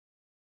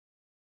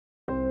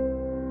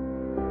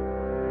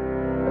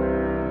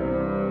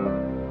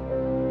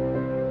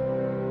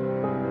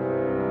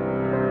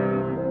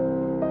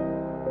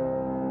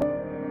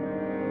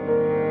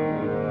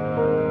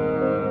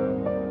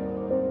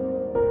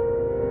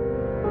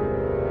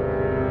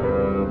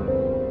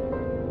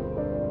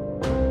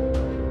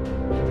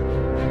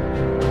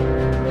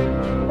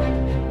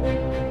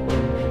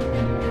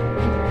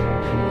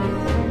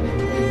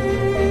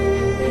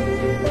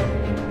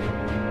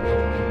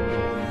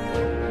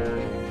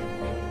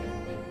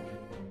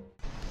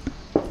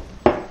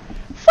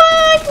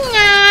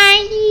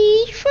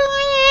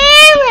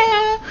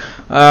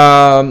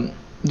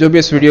जो भी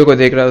इस वीडियो को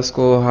देख रहा है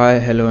उसको हाय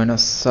हेलो एंड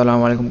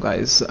अस्सलाम वालेकुम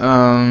गाइस।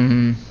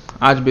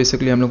 आज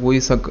बेसिकली हम लोग वही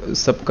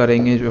सब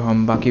करेंगे जो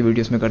हम बाकी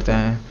वीडियोस में करते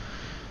हैं,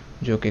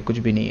 जो कि कुछ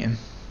भी नहीं है।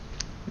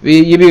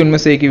 ये भी उनमें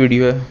से एक ही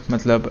वीडियो है।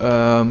 मतलब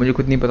मुझे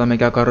खुद नहीं पता मैं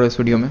क्या कर रहा हूँ इस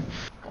वीडियो में।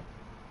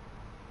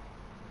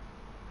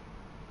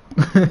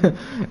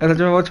 ऐसा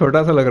जो बहुत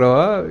छोटा सा लग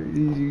रहा है,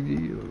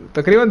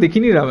 तकरीबन दिख ही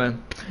नहीं रहा मैं।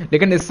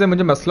 लेकिन इससे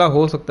मुझे मसला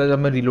हो सकता है जब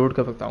मैं रिलोड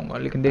कर सकता हूँ,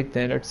 लेकिन देखते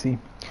हैं, लेट्स सी।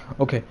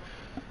 ओके,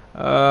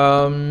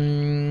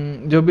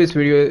 जो भी इस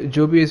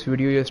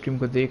वीडियो या स्ट्रीम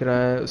को देख रहा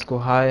है उसको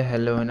हाय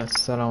हेलो एंड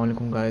अस्सलाम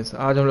वालेकुम गाइस।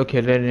 आज हम लोग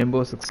खेल रहे हैं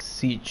रेनबो सिक्स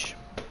सीज।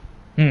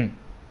 नहीं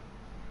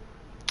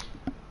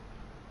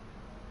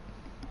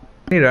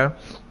रहा,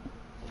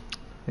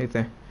 देखते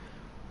हैं।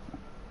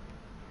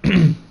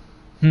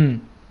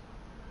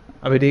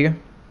 अभी ठीक है।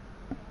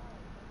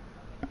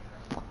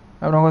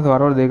 अब मैं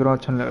दोबारा और देख रहा हूँ,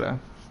 अच्छा नहीं लग रहा है।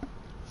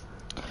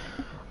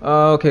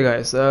 ओके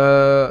गाइस,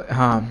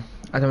 हाँ,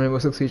 आज हम रेनबो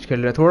सिक्स सीज खेल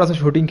रहे हैं। थोड़ा सा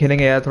शूटिंग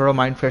खेलेंगे यार, थोड़ा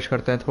माइंड फ्रेश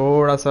करते हैं,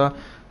 थोड़ा सा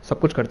सब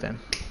कुछ करते हैं,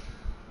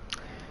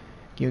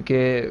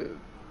 क्योंकि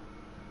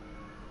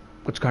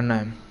कुछ करना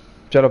है।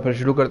 चलो फिर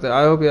शुरू करते हैं।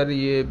 आई होप यार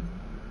ये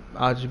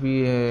आज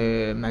भी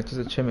मैचेस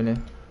अच्छे मिले।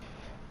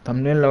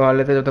 थंबनेल लगा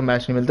लेते जब तक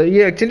मैच नहीं मिलता।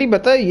 ये एक्चुअली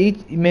पता है,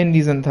 यही मेन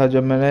रीज़न था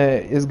जब मैंने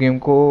इस गेम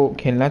को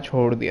खेलना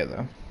छोड़ दिया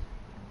था।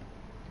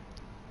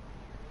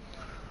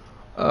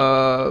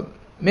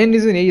 मेन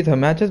रीज़न यही था,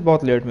 मैचेस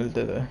बहुत लेट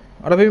मिलते थे,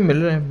 और अभी भी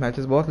मिल रहे हैं,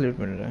 मैचेस बहुत लेट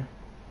मिल रहे हैं।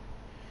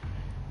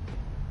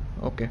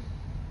 ओके,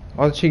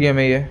 बहुत अच्छी गेम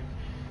है ये।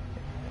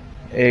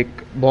 एक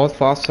बहुत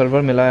फास्ट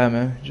सर्वर मिला है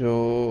हमें जो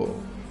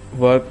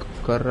वर्क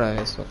कर रहा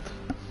है इस वक्त।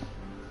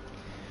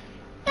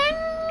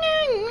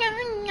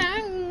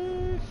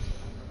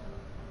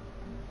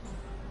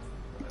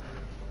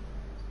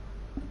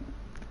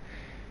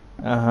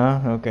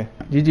 हाँ ओके,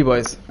 जी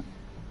बॉयज।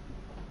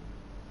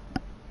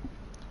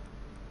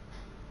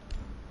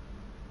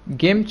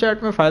 गेम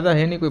चैट में फ़ायदा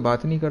है नहीं, कोई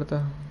बात ही नहीं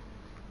करता।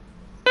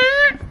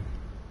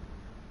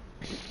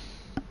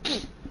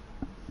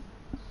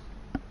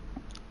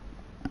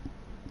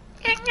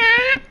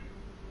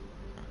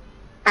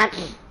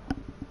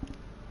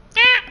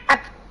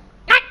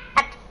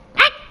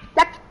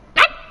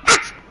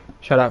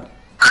 Shut up.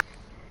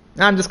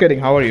 I'm just kidding.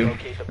 How are you?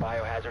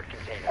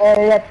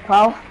 That's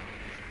 12.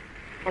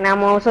 And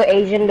I'm also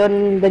Asian,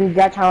 don't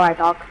judge how I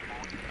talk.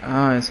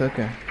 Ah, it's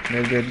okay.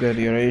 Good.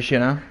 You're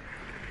Asian, huh?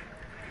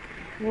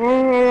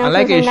 I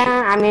like Asian.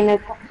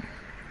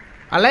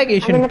 I like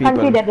Asian I'm in a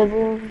country people. that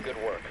doesn't.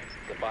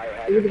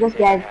 Because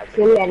they are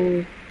chill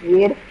and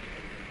weird,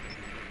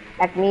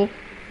 like me.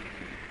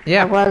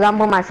 Yeah. Like for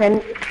example, my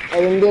friend,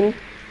 Indian.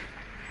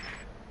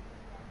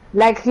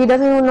 Like he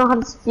doesn't even know how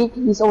to speak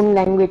his own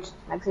language.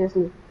 Like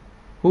seriously.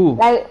 Who?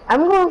 Like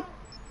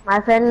my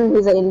friend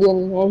who's an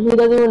Indian, and he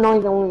doesn't even know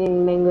his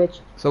own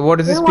language. So what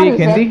does he You know what speak?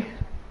 he Hindi?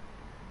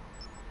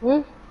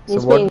 said? He So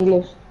speak what?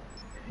 English.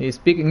 He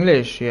speak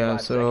English. Yeah.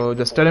 So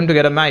just tell him to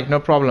get a mic. No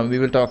problem. We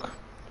will talk.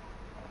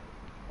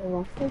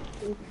 Do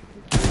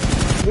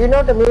you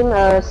know the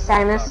meme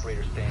Sinus?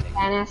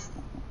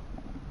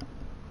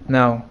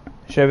 Now,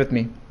 share with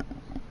me.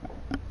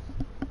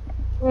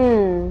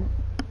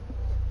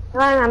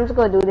 I'm just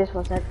gonna do this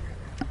for a sec.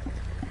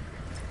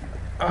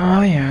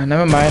 Oh yeah,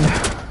 never mind.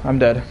 I'm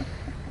dead.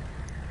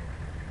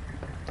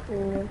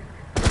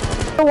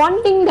 The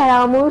one thing that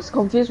I'm most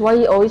confused why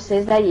he always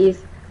says that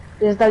is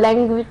the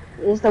language,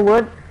 is the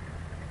word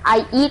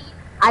I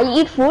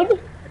eat food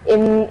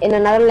in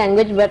another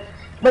language, but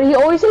he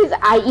always says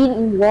I eat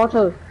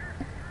water.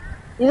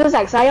 He's just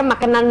like saya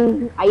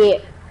makanan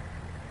air.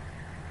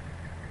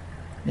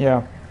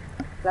 Yeah.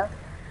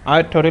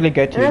 I totally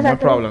get you. No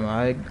problem.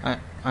 I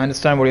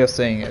understand what you're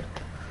saying. It.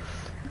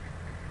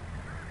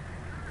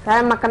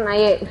 Saya makan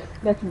air.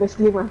 That's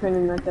basically my friend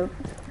in nutshell.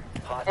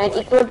 And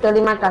itu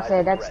terima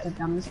kasih. That's the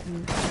dumbest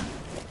thing.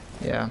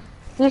 Yeah.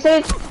 He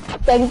says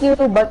thank you,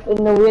 but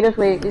in the weirdest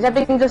way. Instead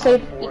of just say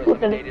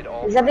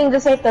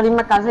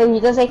terima kasih, he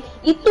just say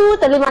itu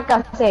terima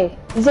kasih.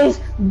 He says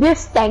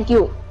this thank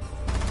you.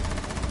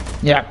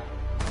 Yeah.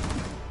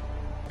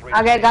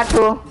 Okay, got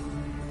through.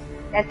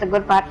 That's the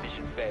good part.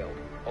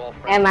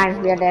 And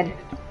man, we are dead.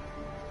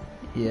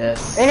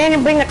 Yes. And then you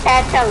bring a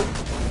turtle.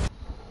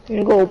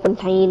 And go open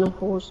tiny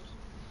host.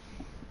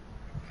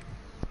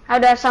 How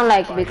does that sound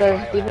like? Because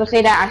people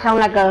say that I sound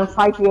like a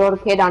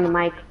 5-year-old kid on the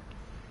mic.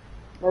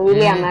 But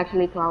really, I'm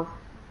actually 12.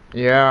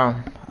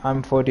 Yeah,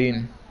 I'm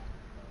 14.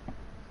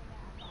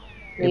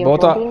 We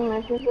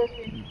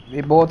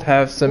both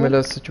have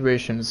similar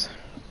situations.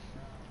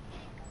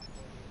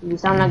 You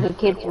sound like a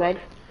kid, right?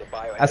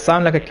 I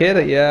sound like a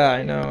kid? Yeah,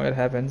 I know, it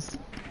happens.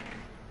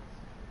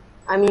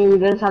 I mean, you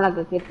don't sound like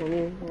a kid for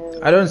me.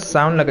 I don't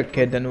sound like a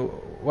kid, then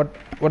what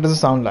does it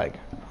sound like?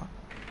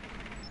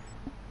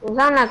 You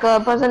sound like a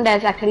person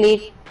that's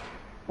actually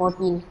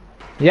 14.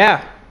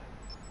 Yeah,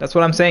 that's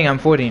what I'm saying, I'm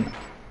 14.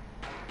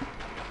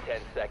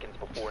 10 seconds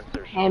before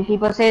insertion. And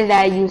people say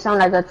that you sound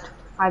like a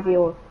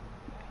 5-year-old.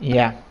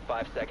 Yeah.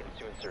 5 seconds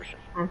to insertion.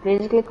 I'm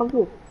physically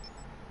confused.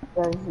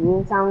 Because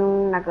you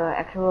sound like an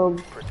actual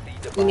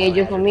Proceed to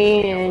teenager for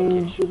me, and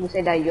location. people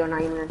say that you're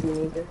not even a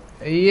teenager.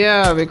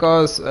 Yeah,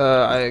 because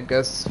I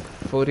guess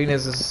 14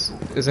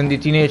 isn't the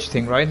teenage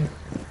thing, right?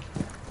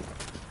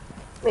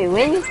 Wait,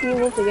 when is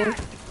teenage again?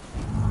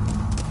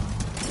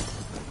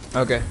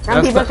 Okay.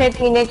 Some people say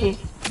teenage is.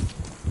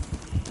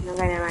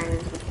 Okay, never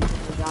mind.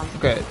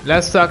 Okay,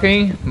 less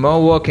talking, more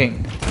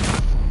working.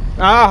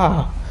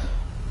 Ah.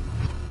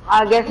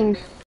 I guess.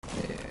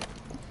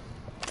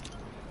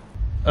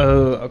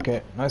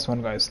 Okay. Nice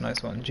one, guys.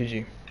 Nice one.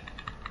 GG.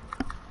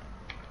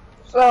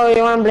 So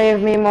you wanna play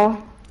with me more?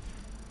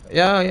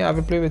 Yeah, I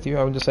will play with you.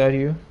 I will just add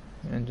you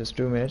in just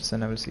 2 minutes,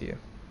 and I will see you.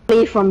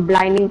 Play from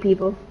blinding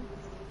people.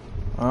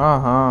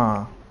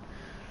 Well,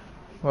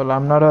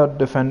 I'm not a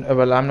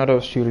well, I'm not a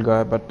shield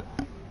guy, but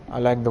I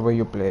like the way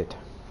you play it.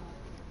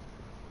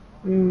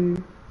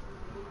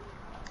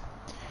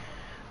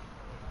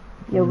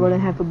 You're gonna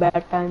have a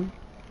bad time.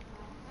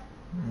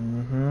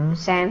 Mm-hmm.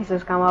 Sans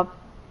has come up.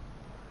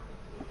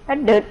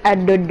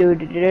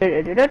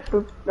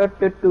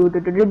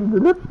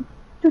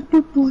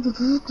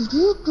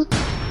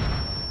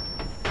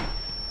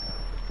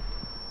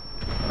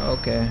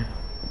 Okay,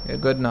 you're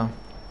good now.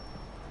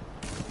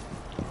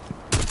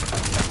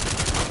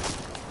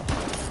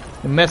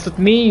 You mess with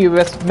me, you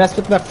mess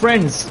with my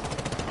friends.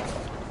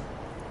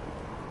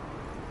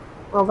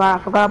 Oh god,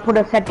 I forgot to put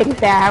a settings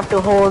there. I have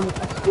to hold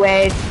a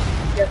square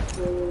just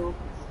to, you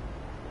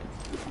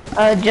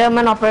know.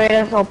 German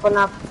operators open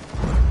up.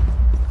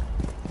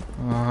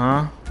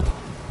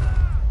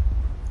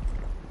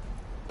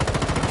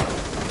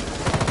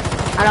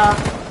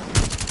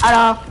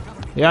 Hello.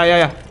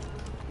 Yeah.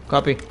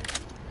 Copy.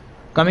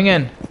 Coming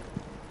in.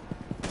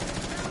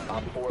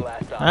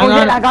 Hang Oh on.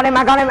 shit, I got him.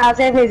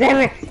 Save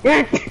me.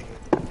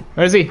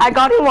 Where is he? I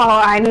got him.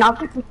 Oh, I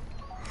knocked him.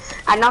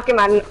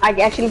 I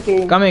actually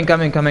killed him. Coming.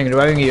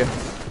 Reviving you.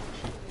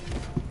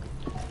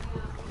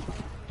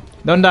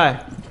 Don't die.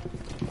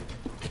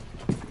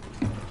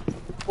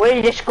 Where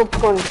is this cook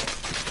going?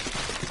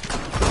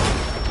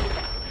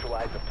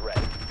 Neutralize the threat.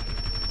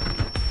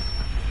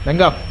 Then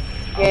go.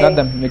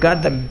 Yeah. We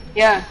got them.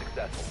 Yeah.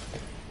 Successful.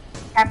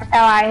 Capital,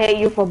 I hate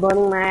you for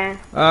burning my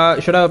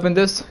ass. Should I open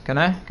this? Can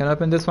I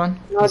open this one?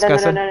 No. This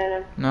castle?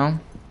 No. No?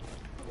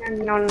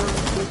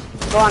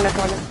 Go on the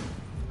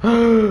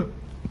toilet.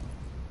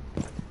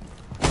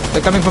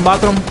 They're coming from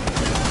bathroom.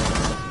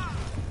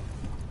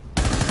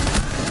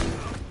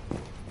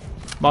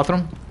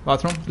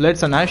 Bathroom.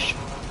 Lids and Ash.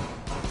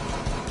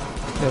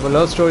 They have a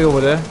love story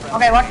over there.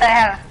 Okay, what the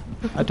hell?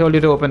 I told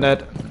you to open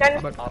that.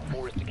 Op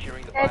 4 is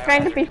securing the They're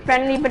trying to be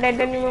friendly, but I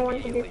don't even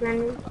want to be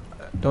friendly.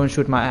 Don't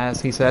shoot my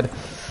ass, he said.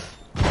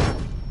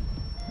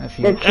 F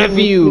you. That's F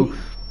you!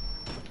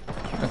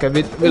 Okay,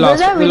 we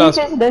lost. Really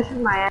says this is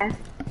my ass.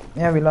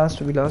 Yeah, we lost.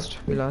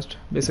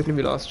 Basically,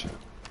 we lost.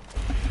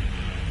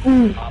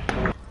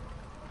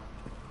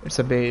 It's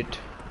a bait.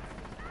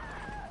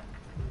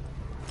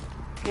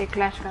 Okay,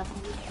 clash car.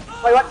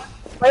 Wait, what?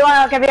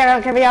 Okay,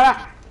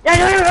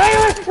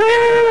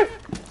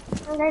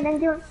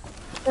 thank you.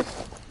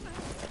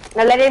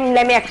 Now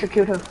let me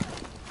execute her.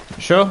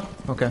 Sure?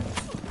 Okay.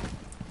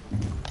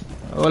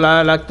 Well,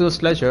 I like to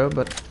sledge her,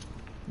 but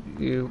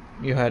you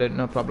had it,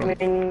 no problem. I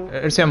mean,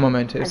 It's your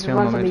moment. I It's just your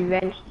want some moment.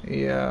 revenge.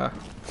 Yeah,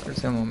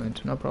 it's your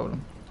moment. No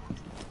problem.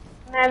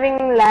 I'm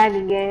having lag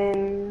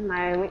again.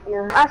 My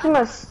weakness. Ask him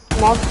a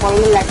small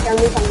spoiler, like tell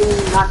me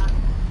something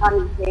not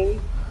insane.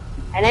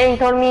 And then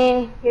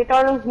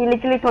he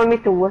literally told me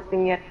the worst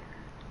thing yet.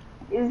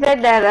 He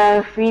said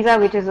that Frieza,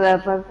 which is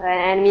an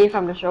enemy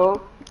from the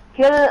show,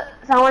 killed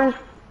someone's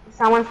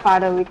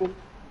father, which is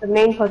the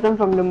main person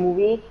from the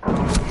movie.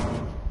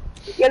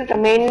 He killed the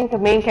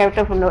main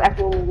character from the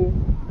actual movie.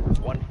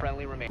 One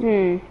friendly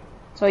remaining.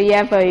 So you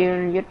have a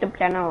YouTube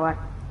channel or what?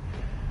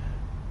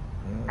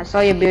 I saw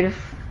your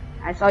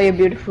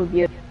beautiful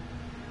beard.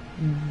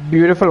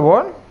 Beautiful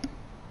what?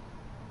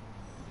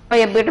 Oh,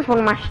 your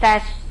beautiful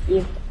mustache.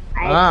 If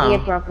I see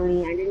it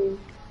properly, I didn't.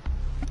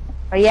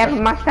 Oh, you have a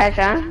mustache,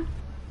 huh?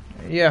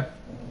 Yeah.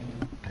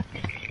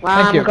 Well,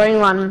 Thank I'm you. growing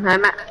one.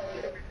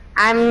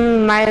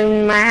 I'm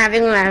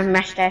having a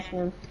mustache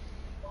now.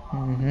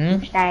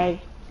 Mustache.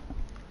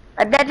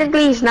 But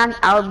technically, it's not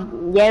out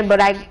yet.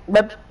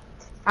 But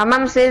my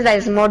mom says that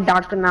it's more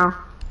darker now.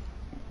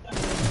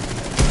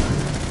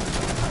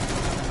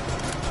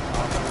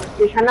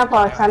 You shut up,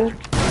 or son.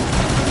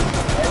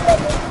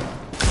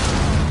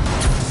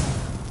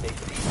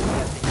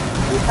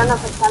 You shut up,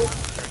 son.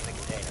 Searching the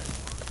container.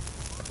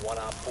 One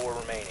op 4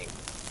 remaining.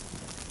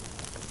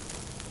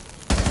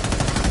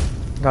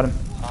 Got him.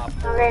 Op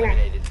 4 Okay, nice.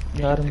 eliminated.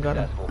 Got him.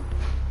 Successful.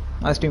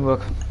 Nice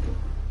teamwork.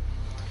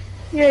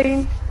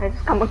 Yeah, I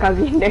just come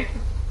in there.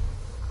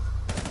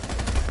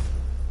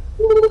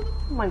 Oh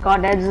my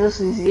god, that's just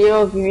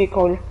 0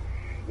 recoil.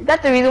 Is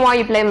that the reason why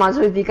you play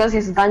Mazu? Because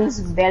his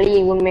guns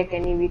barely even make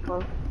any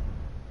recoil.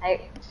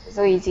 Like,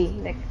 so easy.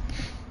 Like,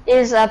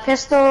 is a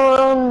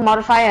pistol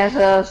modified as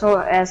a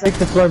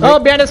Oh,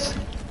 behind us!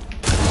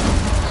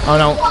 Oh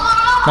no.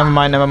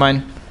 Never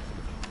mind.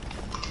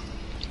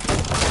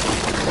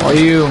 Oh,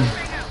 you.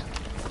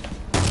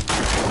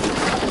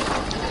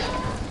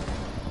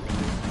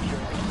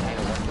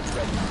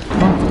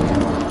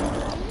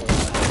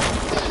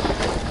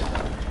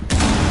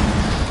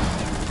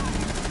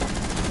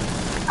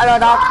 Hello,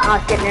 dog.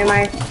 Oh shit, never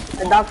mind.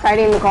 The dog's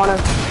hiding in the corner.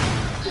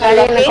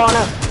 Hiding in the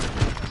corner.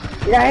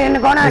 He's hiding in the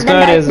corner. He's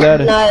dead, he's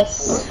dead.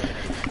 Nice.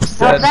 He's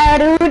Not dead.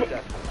 bad, dude.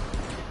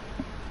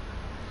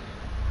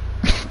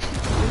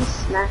 He's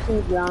smashing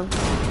the ground.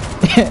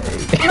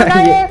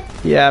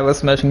 Yeah, I was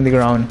smashing the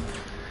ground.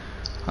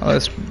 I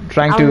was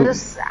trying to.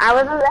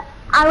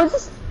 I was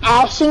just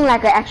ashing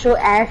like an actual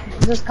ash.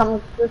 Just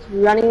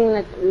running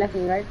like left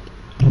and right.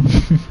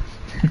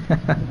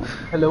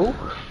 Hello?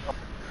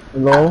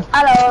 Hello?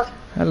 Hello.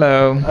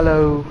 Hello.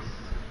 Hello?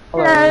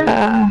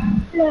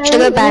 Hello.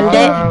 Sugar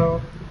bandit.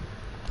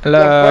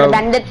 Hello. Yes, for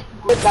bandit.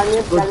 Good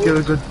bandit. Good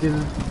kill, good kill.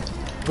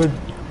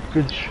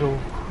 Good show.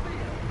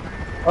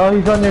 Oh,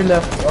 he's on your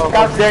left. Oh,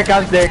 Cash there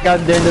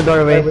in the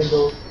doorway.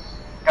 window.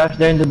 Cash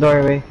there in the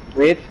doorway.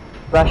 Wait,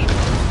 flash.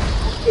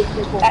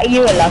 You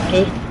were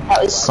lucky.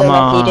 That was so Come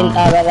lucky you on. didn't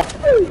die by that.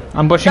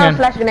 I'm pushing Don't in.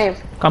 flash grenades.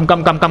 Come.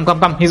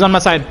 He's on my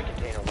side.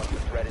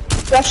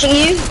 Flashing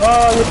you?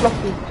 Oh, you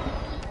blocked me.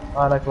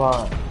 Ah, like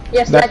wow.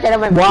 Yes, That- that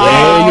gentleman.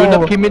 Wow, you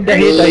knocked him in the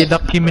head, I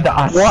knocked him in the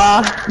ass.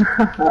 Wow.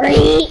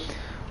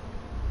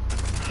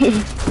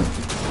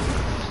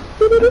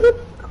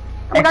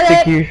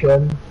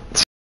 Execution.